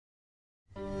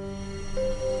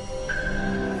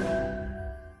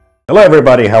Hello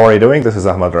everybody, how are you doing? This is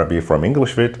Ahmad Rabi from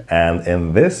Englishvid, and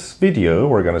in this video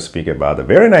we're going to speak about a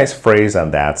very nice phrase,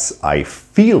 and that's I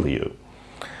feel you.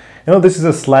 You know, this is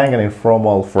a slang and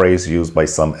informal phrase used by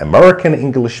some American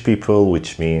English people,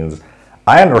 which means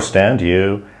I understand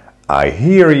you, I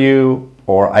hear you,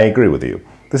 or I agree with you.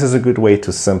 This is a good way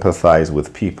to sympathize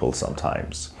with people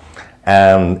sometimes.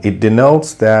 And it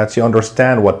denotes that you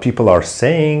understand what people are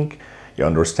saying, you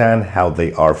understand how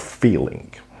they are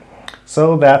feeling.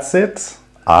 So that's it.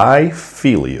 I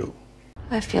feel you.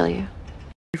 I feel you.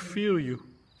 I feel you.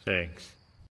 Thanks.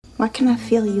 Why can I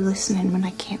feel you listening when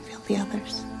I can't feel the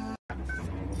others?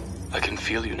 I can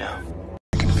feel you now.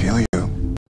 I can feel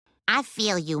you. I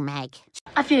feel you, Meg.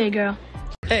 I feel you, girl.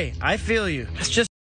 Hey, I feel you. It's just